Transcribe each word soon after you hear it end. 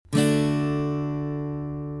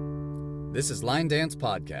This is Line Dance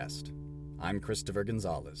Podcast. I'm Christopher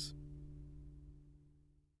Gonzalez.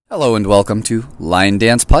 Hello and welcome to Line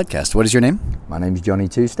Dance Podcast. What is your name? My name's Johnny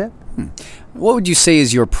Two Step. What would you say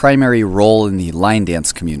is your primary role in the line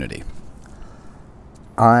dance community?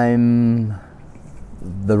 I'm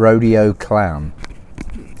the rodeo clown.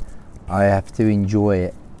 I have to enjoy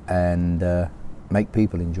it and make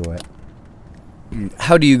people enjoy it.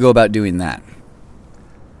 How do you go about doing that?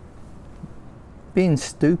 Being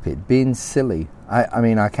stupid, being silly. I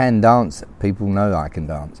mean, I can dance. People know I can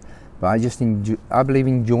dance. But I believe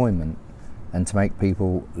enjoyment and to make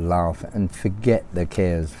people laugh and forget their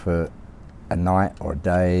cares for a night or a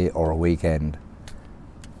day or a weekend.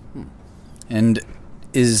 And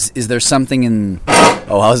is there something in...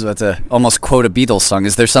 Oh, I was about to almost quote a Beatles song.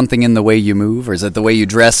 Is there something in the way you move, or is it the way you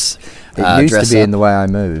dress? It used dress to be up? in the way I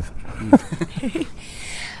move.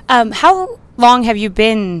 How long have you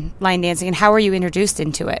been line dancing, and how were you introduced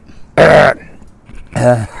into it? That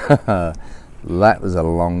was a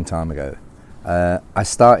long time ago. I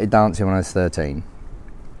started dancing when I was 13,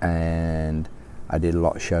 and I did a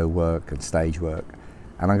lot of show work and stage work.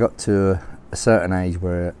 And I got to a certain age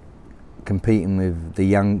where competing with the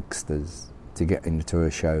youngsters to get into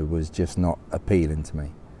a show was just not appealing to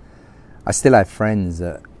me. I still have friends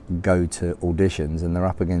that go to auditions and they're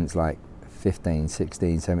up against like 15,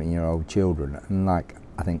 16, 17-year-old children, and I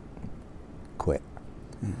think, quit.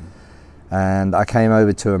 Mm-hmm. And I came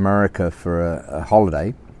over to America for a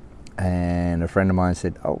holiday, and a friend of mine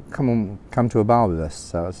said, "Oh, come to a bar with us."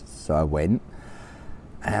 So I went,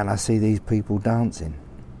 and I see these people dancing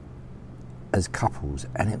as couples,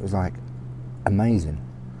 and it was like amazing.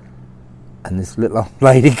 And this little old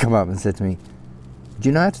lady come up and said to me, "Do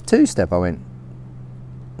you know how to two-step?" I went,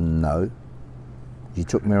 "No." She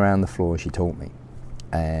took me around the floor, she taught me,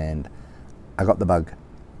 and I got the bug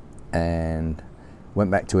and went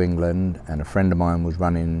back to England, and a friend of mine was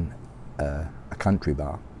running a country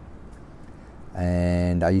bar,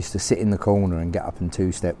 and I used to sit in the corner and get up and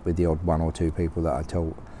two-step with the odd one or two people that I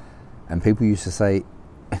taught, and people used to say,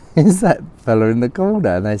 "Is that fella in the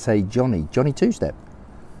corner?" And they'd say, Johnny Two-Step.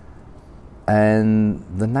 And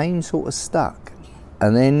the name sort of stuck.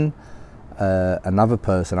 And then another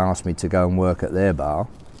person asked me to go and work at their bar,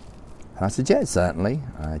 and I said, "Yeah, certainly."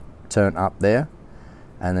 I turned up there,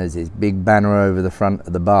 and there's this big banner over the front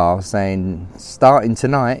of the bar saying, "Starting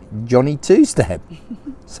tonight, Johnny Two-Step."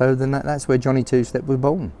 So then that's where Johnny Two-Step was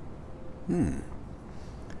born.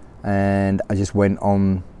 And I just went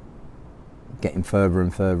on getting further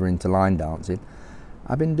and further into line dancing.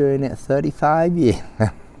 I've been doing it 35 years.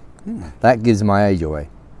 That gives my age away.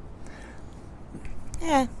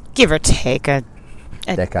 Yeah, give or take a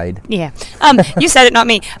Decade. Yeah. You said it, not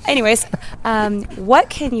me. Anyways, what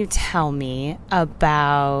can you tell me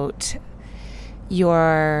about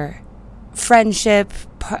your friendship,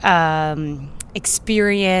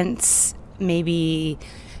 experience, maybe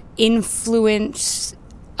influence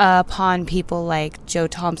upon people like Joe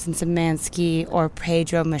Thompson Szymanski or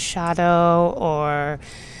Pedro Machado, or,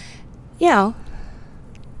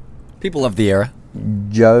 People of the era.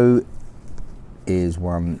 Joe is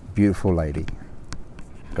one beautiful lady.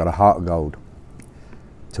 Got a heart of gold.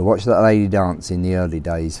 To watch that lady dance in the early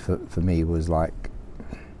days for me was like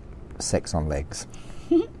sex on legs.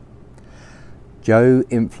 Joe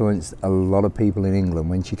influenced a lot of people in England.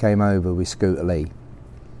 When she came over with Scooter Lee,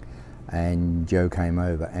 and Joe came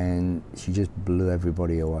over, and she just blew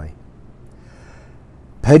everybody away.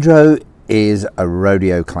 Pedro is a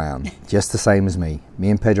rodeo clown, just the same as me. Me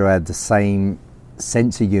and Pedro had the same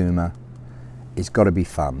sense of humour. It's got to be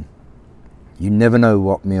fun. You never know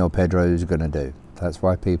what me or Pedro is going to do. That's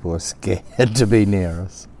why people are scared to be near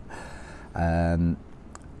us.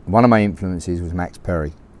 One of my influences was Max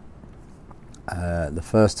Perry. The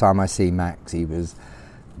first time I see Max, he was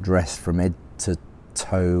dressed from head to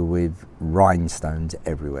toe with rhinestones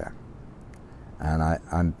everywhere. And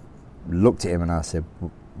I looked at him and I said,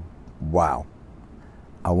 "Wow,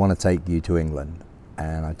 I want to take you to England."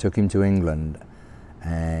 And I took him to England,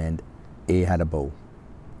 and he had a ball.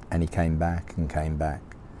 And he came back and came back.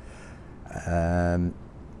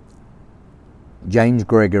 James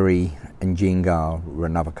Gregory and Jean Garr were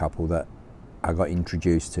another couple that I got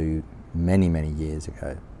introduced to many, many years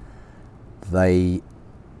ago. They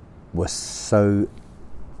were so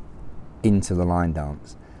into the line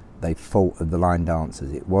dance. They thought of the line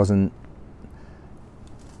dancers. It wasn't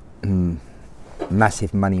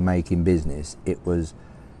massive money-making business. It was,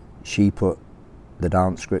 she put the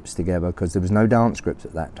dance scripts together, because there was no dance scripts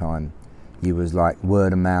at that time. You was like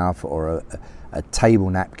word of mouth, or a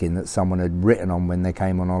table napkin that someone had written on when they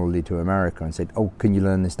came on holiday to America and said, "Oh, can you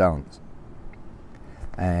learn this dance?"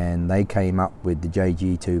 and they came up with the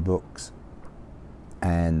JG2 books,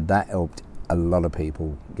 and that helped a lot of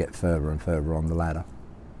people get further and further on the ladder.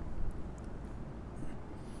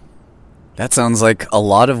 That sounds like a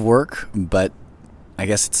lot of work, but I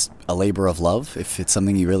guess it's a labor of love if it's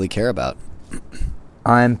something you really care about.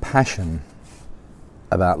 I am passionate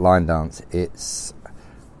about line dance. It's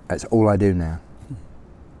all I do now,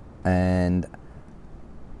 and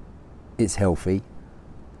it's healthy.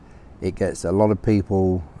 It gets a lot of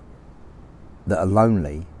people that are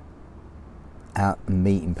lonely out and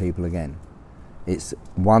meeting people again. It's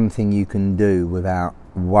one thing you can do without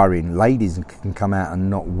worrying. Ladies can come out and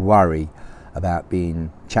not worry about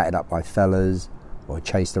being chatted up by fellas or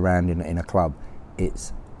chased around in a club.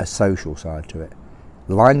 It's a social side to it.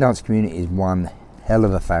 The line dance community is one hell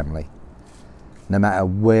of a family. No matter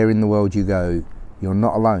where in the world you go, you're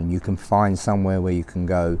not alone. You can find somewhere where you can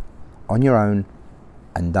go on your own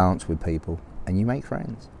and dance with people, and you make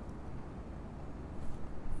friends.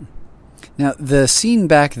 Now, the scene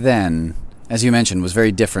back then, as you mentioned, was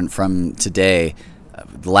very different from today.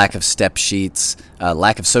 The lack of step sheets,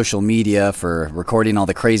 lack of social media for recording all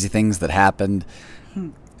the crazy things that happened.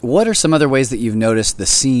 What are some other ways that you've noticed the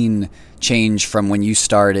scene change from when you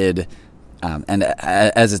started and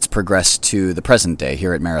as it's progressed to the present day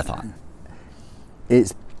here at Marathon?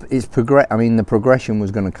 The progression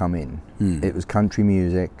was going to come in. It was country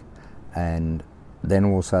music, and then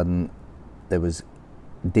all of a sudden there was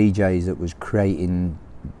DJs that was creating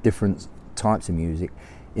different types of music.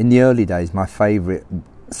 In the early days, my favourite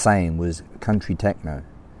saying was country techno.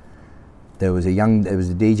 There was a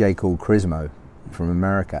DJ called Crismo from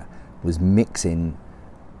America, was mixing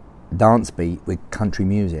dance beat with country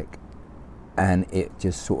music, and it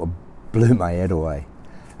just sort of blew my head away.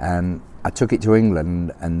 And I took it to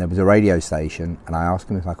England, and there was a radio station, and I asked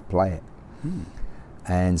them if I could play it.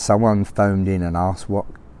 And someone phoned in and asked what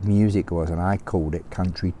music it was, and I called it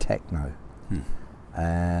country techno.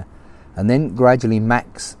 And then gradually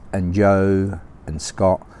Max and Joe and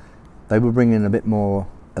Scott, they were bringing a bit more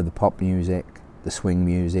of the pop music, the swing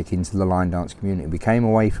music into the line dance community. We came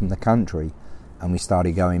away from the country and we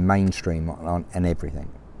started going mainstream on and everything.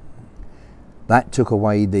 That took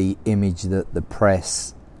away the image that the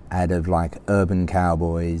press had of like urban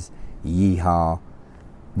cowboys, yeehaw.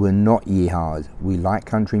 We're not yeehaws. We like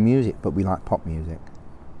country music, but we like pop music.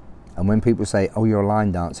 And when people say, "Oh, you're a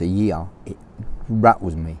line dancer, yeehaw," it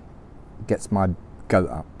rattles me. It gets my goat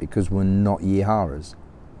up, because we're not yeehawers.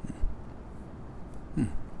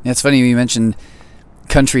 It's funny you mentioned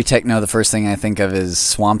country techno. The first thing I think of is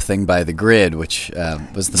Swamp Thing by The Grid, which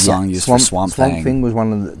was the song used for Swamp Thing. Swamp Thing was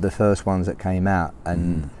one of the first ones that came out,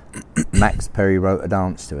 and Max Perry wrote a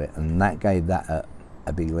dance to it, and that gave that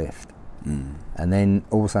a big lift. And then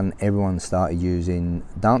all of a sudden everyone started using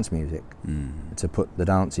dance music to put the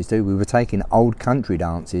dances to. We were taking old country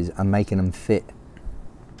dances and making them fit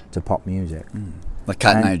to pop music. Like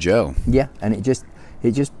Cotton Eye Joe. Yeah, and it just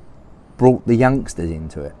brought the youngsters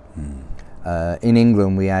into it. In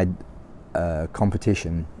England we had a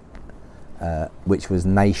competition which was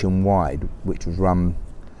nationwide, which was run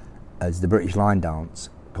as the British Line Dance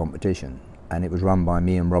competition, and it was run by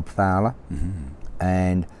me and Rob Fowler.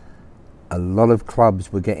 And a lot of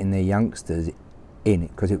clubs were getting their youngsters in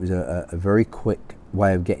it because it was a very quick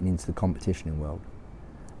way of getting into the competitioning world.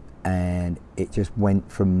 And it just went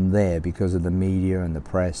from there because of the media and the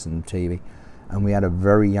press and TV. And we had a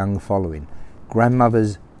very young following.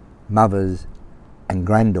 Grandmothers, mothers and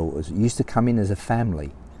granddaughters used to come in as a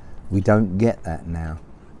family. We don't get that now,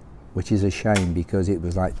 which is a shame, because it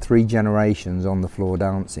was like 3 generations on the floor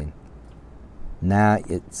dancing. Now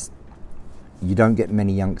you don't get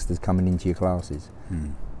many youngsters coming into your classes.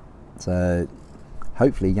 So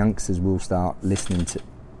hopefully youngsters will start listening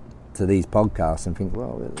to these podcasts and think,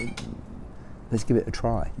 well, let's give it a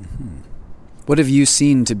try. What have you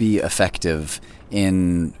seen to be effective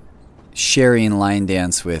in sharing line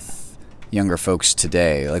dance with younger folks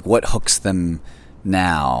today? Like, what hooks them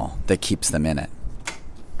now that keeps them in it?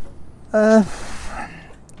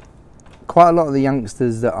 Quite a lot of the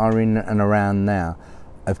youngsters that are in and around now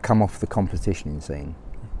have come off the competitioning scene.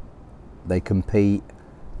 They compete,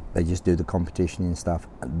 they just do the competitioning stuff,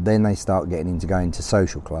 and then they start getting into going to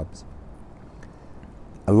social clubs.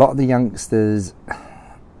 A lot of the youngsters,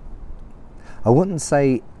 I wouldn't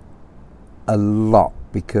say a lot,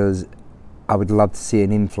 because I would love to see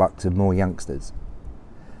an influx of more youngsters.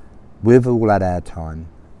 We've all had our time,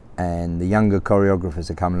 and the younger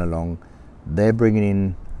choreographers are coming along. They're bringing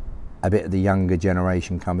in a bit of the younger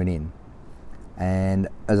generation coming in. And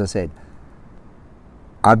as I said,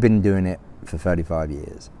 I've been doing it for 35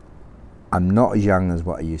 years. I'm not as young as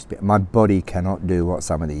what I used to be. My body cannot do what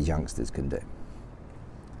some of these youngsters can do.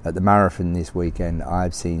 At the marathon this weekend,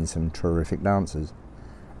 I've seen some terrific dancers,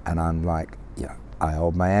 and I'm like, yeah, I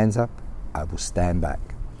hold my hands up, I will stand back.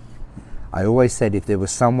 I always said if there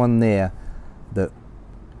was someone there that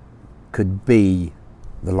could be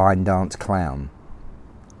the line dance clown,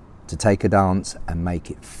 to take a dance and make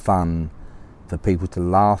it fun for people to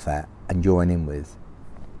laugh at and join in with,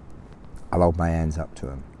 I'll hold my hands up to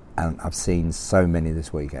them. And I've seen so many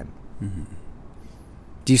this weekend. Mm-hmm.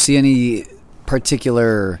 Do you see any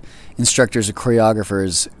particular instructors or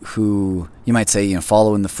choreographers who you might say,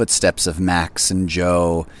 follow in the footsteps of Max and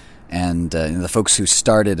Joe and the folks who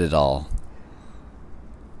started it all?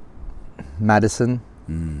 Madison,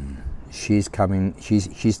 she's coming.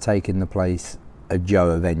 She's taking the place of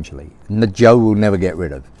Joe eventually. Joe will never get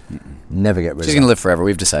rid of. Never get rid of. She's going to live forever.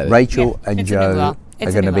 We've decided. Rachel and Joe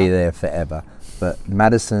are going to be there forever. But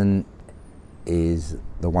Madison is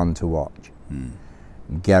the one to watch.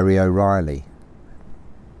 Gary O'Reilly,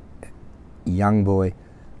 young boy,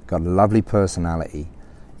 got a lovely personality.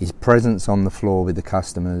 His presence on the floor with the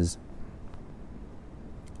customers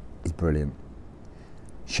is brilliant.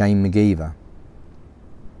 Shane McGeever.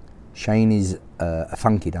 Shane is a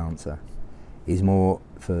funky dancer. He's more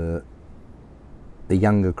for the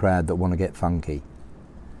younger crowd that want to get funky.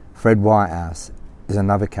 Fred Whitehouse is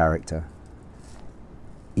another character.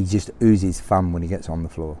 He just oozes fun when he gets on the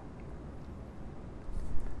floor.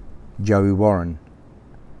 Joey Warren.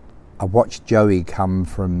 I watched Joey come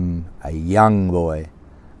from a young boy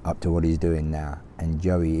up to what he's doing now, and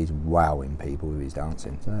Joey is wowing people with his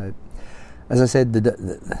dancing. So, as I said,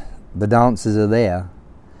 the dancers are there.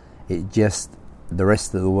 It just, the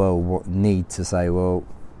rest of the world need to say, well,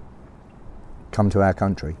 come to our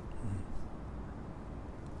country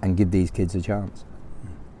and give these kids a chance.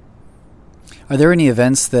 Are there any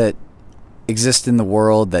events that exist in the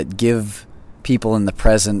world that give people in the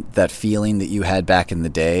present that feeling that you had back in the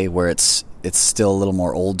day, where it's still a little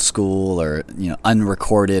more old school, or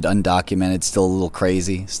unrecorded, undocumented, still a little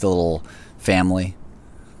crazy, still a little family?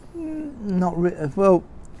 Not well.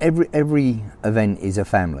 Every event is a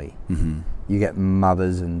family. Mm-hmm. You get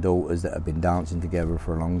mothers and daughters that have been dancing together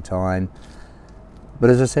for a long time. But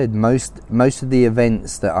as I said, most of the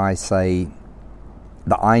events that I say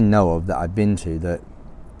that I know of, that I've been to, that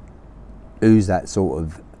ooze that sort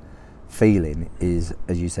of feeling is,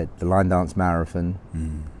 as you said, the Line Dance Marathon,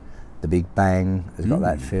 the Big Bang has got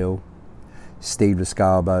that feel. Steve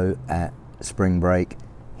Lescabo at Spring Break,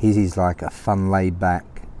 his is like a fun, laid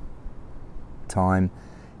back time.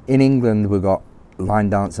 In England, we've got Line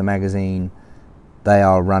Dancer magazine. They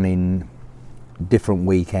are running different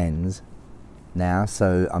weekends now,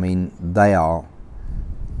 so I mean they are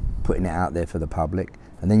putting it out there for the public.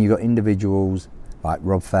 And then you've got individuals like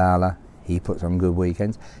Rob Fowler, he puts on good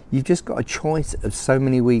weekends. You've just got a choice of so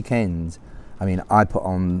many weekends. I mean, I put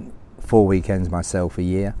on 4 weekends myself a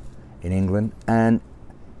year in England, and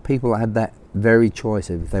people have that very choice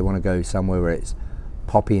of if they want to go somewhere where it's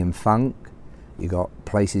poppy and funk. You've got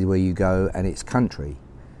places where you go and it's country.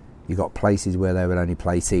 You've got places where they will only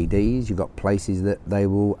play CDs. You've got places that they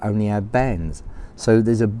will only have bands. So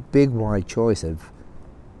there's a big wide choice of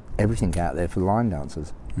everything out there for line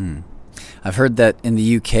dancers. I've heard that in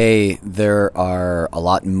the UK there are a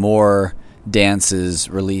lot more dances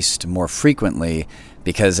released more frequently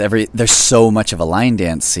because there's so much of a line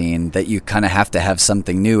dance scene that you kind of have to have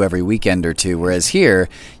something new every weekend or two, whereas here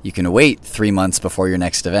you can wait 3 months before your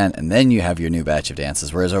next event and then you have your new batch of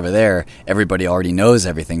dances, whereas over there everybody already knows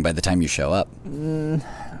everything by the time you show up.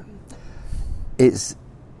 It's,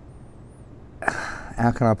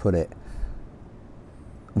 how can I put it,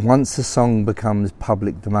 once a song becomes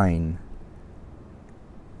public domain,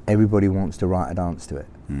 everybody wants to write a dance to it.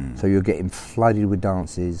 So you're getting flooded with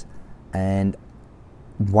dances, and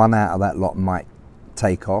one out of that lot might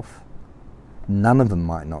take off. None of them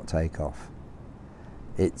might not take off.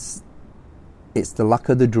 It's the luck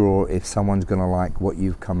of the draw if someone's going to like what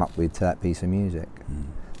you've come up with to that piece of music.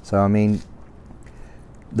 So I mean,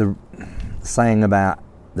 the saying about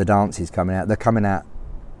the dances coming out, they're coming out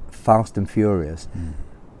fast and furious.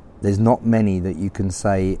 There's not many that you can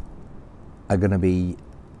say are going to be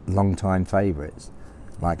long-time favourites,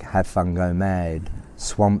 like Have Fun Go Mad,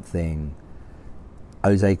 Swamp Thing,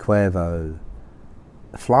 Jose Cuervo.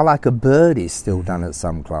 Fly Like a Bird is still done at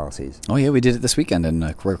some classes. Oh yeah, we did it this weekend in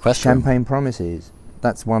Request Room. Champagne Promises,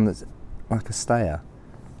 that's one that's like a stayer.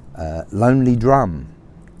 Lonely Drum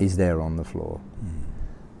is there on the floor.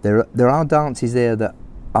 There are dances there that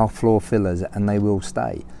are floor fillers and they will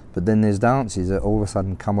stay, but then there's dances that all of a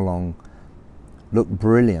sudden come along, look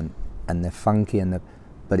brilliant, and they're funky,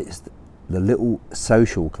 but it's the little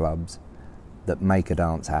social clubs that make a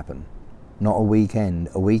dance happen. Not a weekend.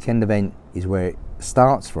 A weekend event is where it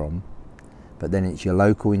starts from, but then it's your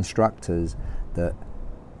local instructors that,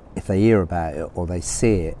 if they hear about it or they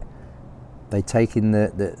see it, they take in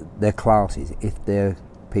their classes if their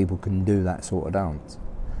people can do that sort of dance.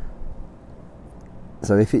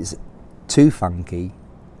 So if it's too funky,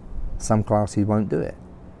 some classes won't do it.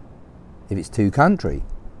 If it's too country,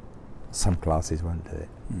 some classes won't do it.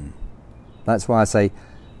 That's why I say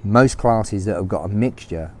most classes that have got a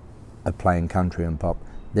mixture of playing country and pop,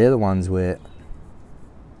 they're the ones where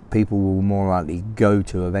people will more likely go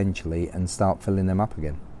to eventually and start filling them up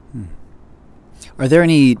again. Are there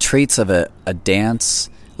any traits of a dance,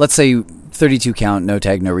 let's say 32 count, no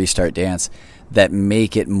tag, no restart dance, that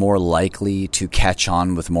make it more likely to catch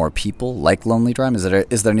on with more people, like Lonely Drum? Is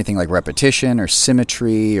there anything like repetition or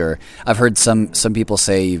symmetry? Or I've heard some people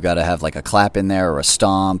say you've got to have like a clap in there or a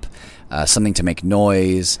stomp, something to make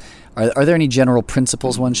noise. Are there any general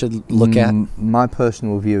principles one should look at? My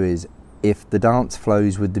personal view is, if the dance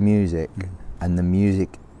flows with the music and the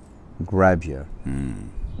music grabs you,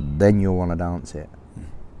 then you'll want to dance it.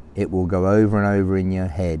 It will go over and over in your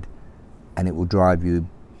head, and it will drive you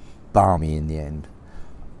balmy in the end.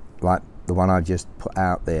 Like the one I just put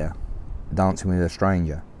out there, Dancing with a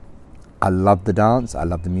Stranger. I love the dance, I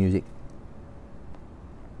love the music,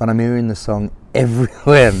 but I'm hearing the song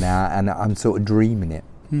everywhere now, and I'm sort of dreaming it.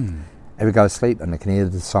 Every go to sleep and I can hear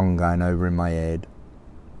the song going over in my head.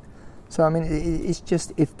 So I mean, it's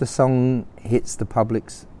just if the song hits the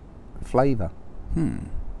public's flavour.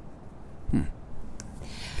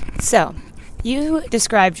 So, you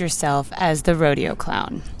described yourself as the rodeo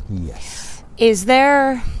clown. Yes. Is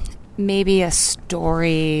there maybe a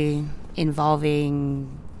story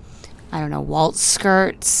involving, I don't know, waltz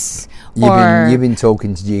skirts? You've been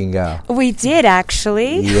talking to Jean Gao. We did,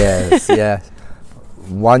 actually. Yes, yes.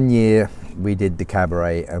 One year we did the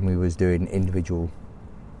cabaret and we was doing individual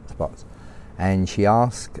spots. And she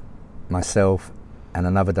asked myself and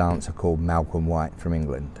another dancer called Malcolm White from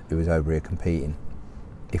England, who was over here competing,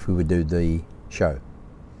 if we would do the show.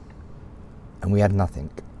 And we had nothing.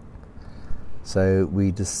 So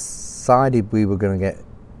we decided we were going to get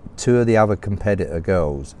two of the other competitor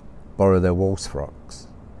girls, borrow their waltz frocks.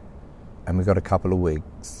 And we got a couple of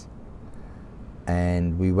wigs.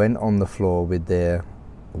 And we went on the floor with their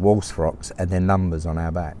waltz frocks and their numbers on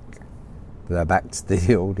our back, with our backs to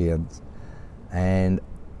the audience. And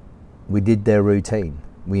we did their routine.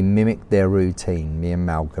 We mimicked their routine, me and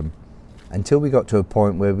Malcolm, until we got to a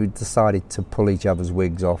point where we decided to pull each other's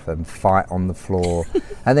wigs off and fight on the floor,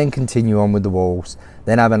 and then continue on with the waltz,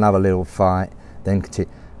 then have another little fight, then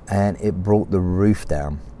continue, and it brought the roof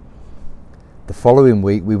down. The following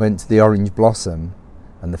week we went to the Orange Blossom,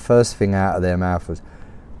 and the first thing out of their mouth was,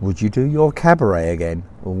 "Would you do your cabaret again?"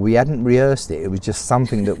 Well, we hadn't rehearsed it. It was just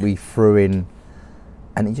something that we threw in,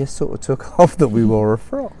 and it just sort of took off that we wore a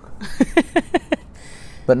frock.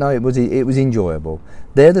 But no, it was enjoyable.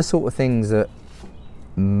 They're the sort of things that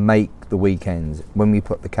make the weekends when we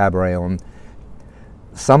put the cabaret on.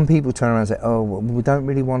 Some people turn around and say, "Oh, well, we don't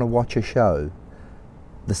really want to watch a show."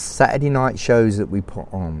 The Saturday night shows that we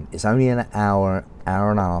put on, it's only an hour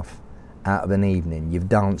and a half out of an evening. You've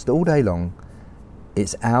danced all day long.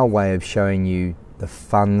 It's our way of showing you the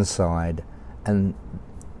fun side and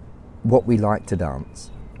what we like to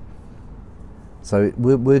dance. So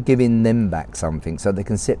we're giving them back something so they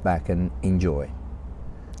can sit back and enjoy.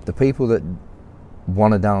 The people that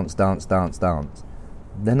want to dance, they're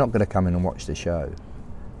not going to come in and watch the show.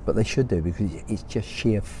 But they should do, because it's just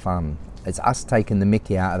sheer fun. It's us taking the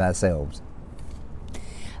mickey out of ourselves.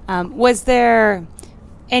 Was there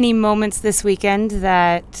any moments this weekend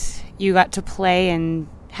that you got to play and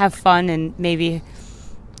have fun and maybe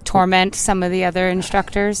torment some of the other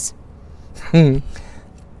instructors?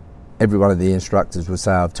 Every one of the instructors will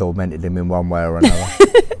say I've tormented him in one way or another.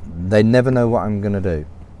 They never know what I'm going to do.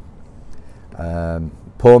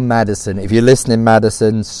 Poor Madison, if you're listening,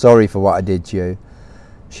 Madison, sorry for what I did to you.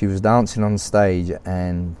 She was dancing on stage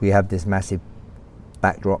and we have this massive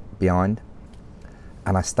backdrop behind,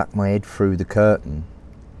 and I stuck my head through the curtain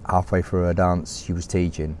halfway through her dance she was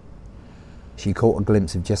teaching. She caught a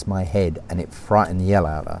glimpse of just my head and it frightened the hell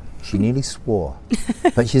out of her. She nearly swore.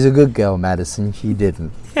 But she's a good girl, Madison. She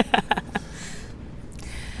didn't.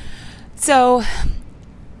 So,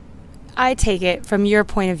 I take it, from your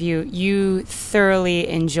point of view, you thoroughly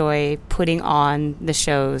enjoy putting on the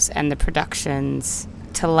shows and the productions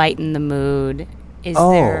to lighten the mood. Is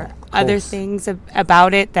there other things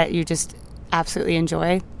about it that you just absolutely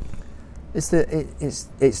enjoy? It's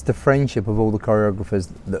the friendship of all the choreographers,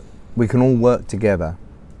 that we can all work together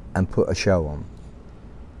and put a show on.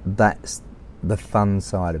 That's the fun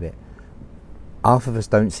side of it. Half of us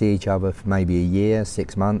don't see each other for maybe a year,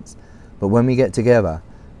 6 months, but when we get together,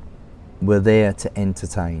 we're there to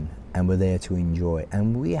entertain and we're there to enjoy,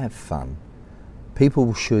 and we have fun.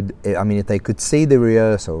 People should, I mean, if they could see the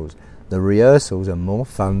rehearsals are more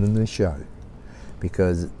fun than the show,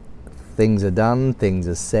 because things are done, things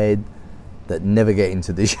are said that never get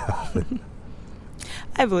into the show.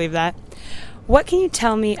 I believe that. What can you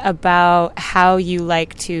tell me about how you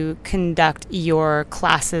like to conduct your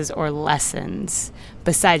classes or lessons,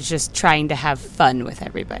 besides just trying to have fun with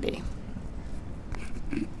everybody?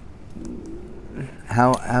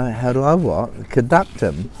 How do I what? Conduct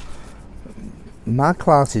them? My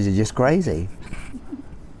classes are just crazy.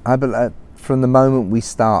 From the moment we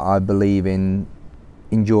start, I believe in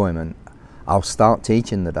enjoyment. I'll start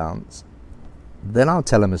teaching the dance, then I'll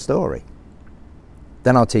tell them a story.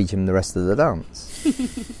 Then I'll teach them the rest of the dance.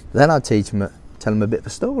 Then I'll tell them a bit of a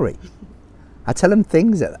story. I tell them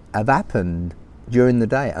things that have happened during the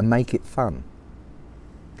day and make it fun.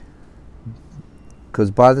 Because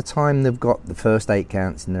by the time they've got the first 8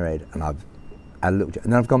 counts in their head, and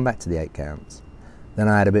then I've gone back to the 8 counts, then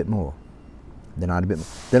I add a bit more. Then I add a bit more.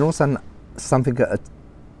 Then all of a sudden, something got to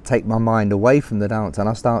take my mind away from the dance, and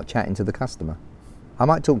I start chatting to the customer. I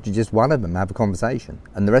might talk to just one of them, have a conversation,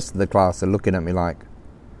 and the rest of the class are looking at me like,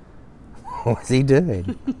 what's he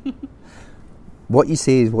doing? What you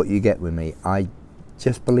see is what you get with me. I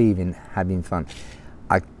just believe in having fun.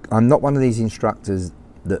 I'm not one of these instructors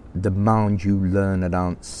that demand you learn a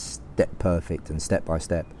dance step perfect and step by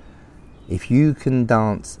step. If you can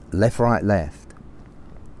dance left, right, left,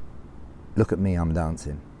 look at me, I'm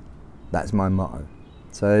dancing. That's my motto.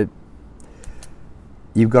 So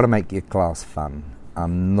you've got to make your class fun.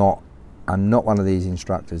 I'm not one of these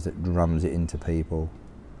instructors that drums it into people.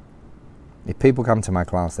 If people come to my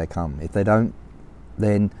class, they come. If they don't,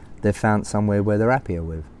 then they've found somewhere where they're happier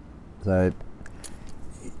with. So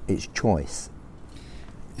it's choice.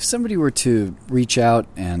 If somebody were to reach out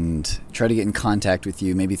and try to get in contact with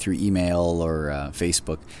you, maybe through email or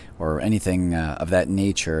Facebook or anything of that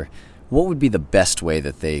nature, what would be the best way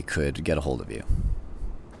that they could get a hold of you?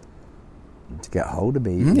 To get a hold of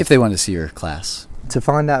me? Mm-hmm. If they want to see your class. To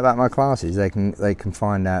find out about my classes, they can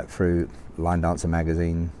find out through Line Dancer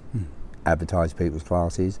magazine, advertise people's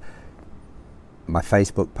classes. My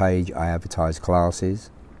Facebook page, I advertise classes.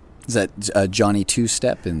 Is that Johnny Two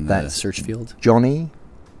Step in the search field? Johnny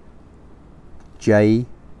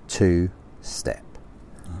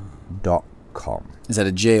J2Step.com. Is that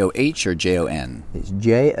a J-O-H or J-O-N? It's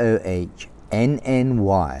J-O-H-N-N-Y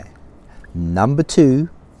number 2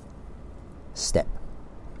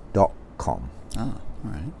 step.com. Oh, all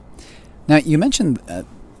right. Now, you mentioned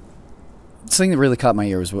something that really caught my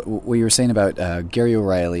ear was what you were saying about Gary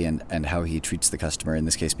O'Reilly and how he treats the customer, in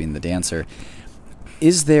this case being the dancer.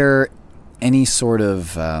 Is there any sort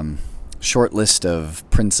of short list of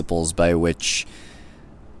principles by which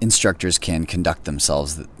instructors can conduct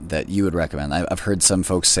themselves that you would recommend? I've heard some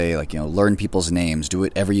folks say, like, learn people's names, do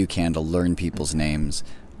whatever you can to learn people's names.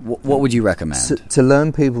 What would you recommend? To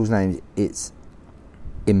learn people's names, it's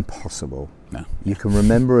impossible. No. You can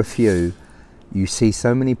remember a few. You see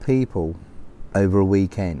so many people over a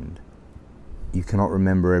weekend, you cannot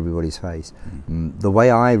remember everybody's face. The way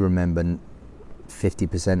I remember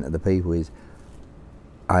 50% of the people is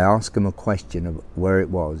I ask them a question of where it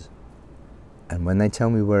was, and when they tell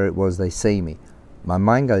me where it was, they see me. My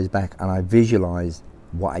mind goes back and I visualize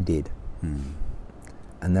what I did.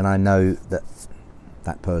 And then I know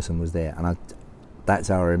that person was there, and that's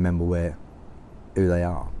how I remember who they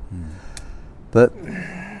are. But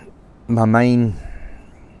my main,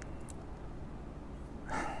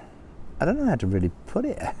 I don't know how to really put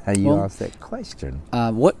it, how you asked that question.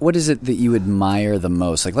 What is it that you admire the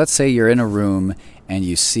most? Like, let's say you're in a room and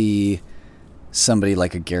you see somebody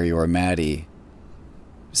like a Gary or a Maddie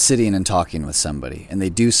sitting and talking with somebody, and they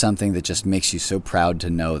do something that just makes you so proud to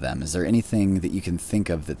know them. Is there anything that you can think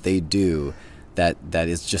of that they do that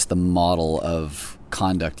is just the model of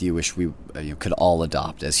conduct you wish we could all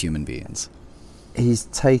adopt as human beings?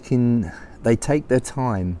 They take their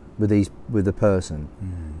time with the person.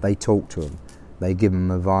 They talk to them. They give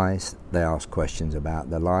them advice. They ask questions about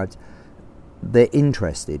their lives. They're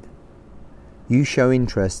interested. You show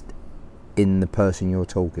interest in the person you're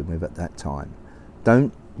talking with at that time.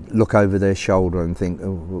 Don't look over their shoulder and think,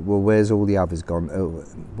 oh, well, where's all the others gone? Oh,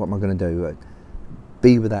 what am I going to do?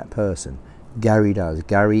 Be with that person. Gary does.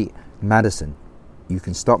 Gary, Madison. You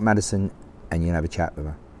can stop Madison and you can have a chat with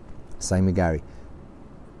her. Same with Gary.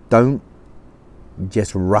 Don't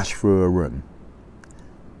just rush through a room.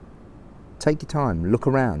 Take your time, look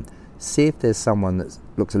around, see if there's someone that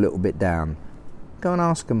looks a little bit down. Go and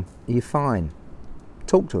ask them, are you fine?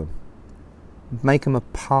 Talk to them. Make them a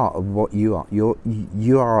part of what you are.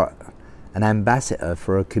 You are an ambassador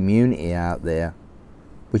for a community out there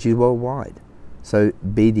which is worldwide. So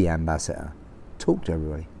be the ambassador. Talk to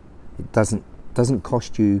everybody. It doesn't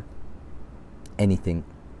cost you anything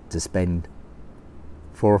to spend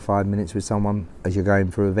 4 or 5 minutes with someone as you're going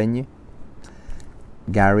through a venue.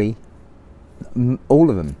 Gary, all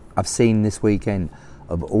of them I've seen this weekend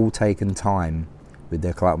have all taken time with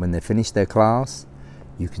their class. When they finish their class,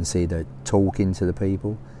 you can see they're talking to the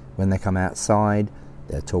people. When they come outside,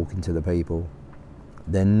 they're talking to the people.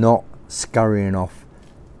 They're not scurrying off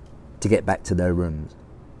to get back to their rooms.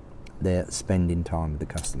 They're spending time with the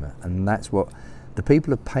customer. And that's what the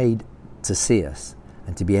people have paid to see us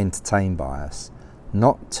and to be entertained by us,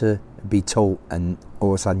 not to be taught and all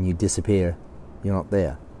of a sudden you disappear. You're not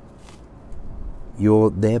there. You're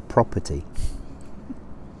their property.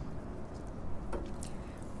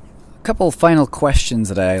 A couple final questions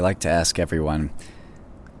that I like to ask everyone.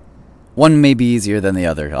 One may be easier than the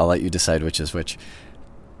other. I'll let you decide which is which.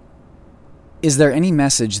 Is there any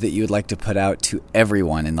message that you would like to put out to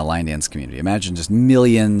everyone in the line dance community? Imagine just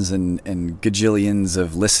millions and gajillions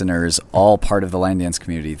of listeners, all part of the line dance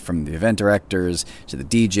community, from the event directors to the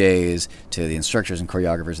DJs to the instructors and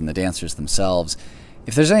choreographers and the dancers themselves.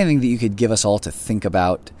 If there's anything that you could give us all to think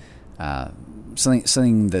about,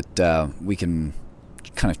 something that we can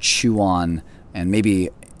kind of chew on and maybe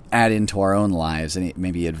add into our own lives, any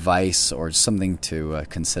maybe advice or something to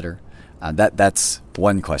consider. That's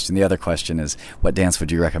one question. The other question is, what dance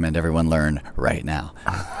would you recommend everyone learn right now?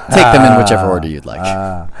 Take them in whichever order you'd like.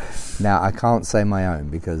 Now, I can't say my own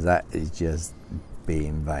because that is just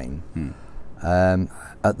being vain.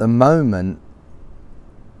 At the moment,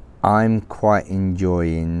 I'm quite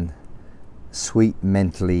enjoying Sweet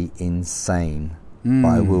Mentally Insane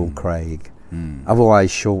by Will Craig,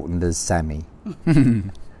 otherwise shortened as Sammy.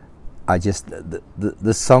 I just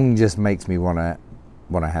the song just makes me want to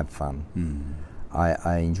have fun.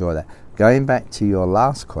 I enjoy that. Going back to your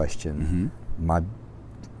last question, my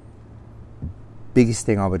biggest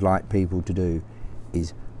thing I would like people to do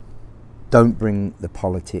is don't bring the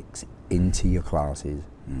politics into your classes.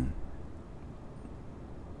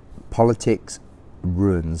 Politics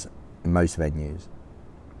ruins most venues.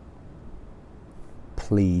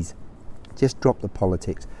 Please, just drop the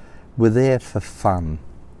politics. We're there for fun.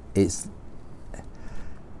 It's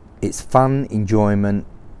fun, enjoyment,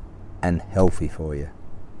 and healthy for you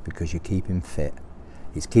because you're keeping fit.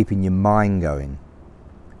 It's keeping your mind going.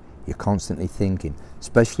 You're constantly thinking,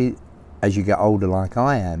 especially as you get older like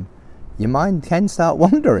I am, your mind can start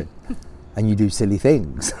wandering and you do silly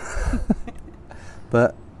things.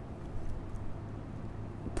 But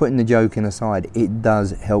putting the joking aside, it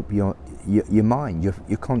does help your mind.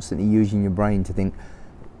 You're constantly using your brain to think,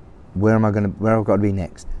 where I've got to be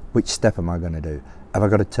next? Which step am I going to do? Have I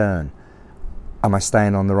got to turn? Am I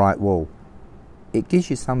staying on the right wall? It gives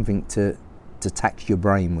you something to tax your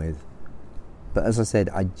brain with. But as I said,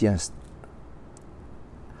 I just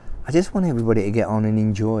want everybody to get on and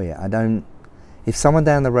enjoy it. If someone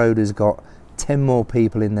down the road has got 10 more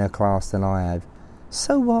people in their class than I have,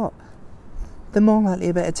 so what? They're more likely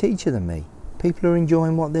a better teacher than me. People are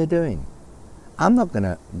enjoying what they're doing. I'm not going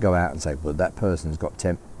to go out and say, well, that person's got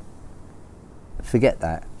 10. Forget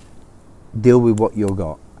that. Deal with what you've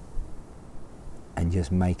got and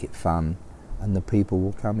just make it fun, and the people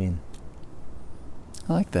will come in.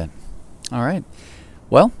 I like that. All right.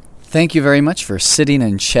 Well, thank you very much for sitting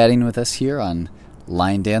and chatting with us here on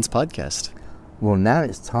Line Dance Podcast. Well, now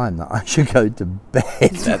it's time that I should go to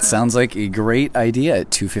bed. That sounds like a great idea at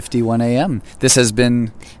 2:51 a.m. This has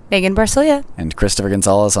been Megan Barcelia and Christopher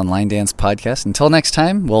Gonzalez on Line Dance Podcast. Until next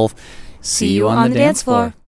time, we'll see you on the dance floor.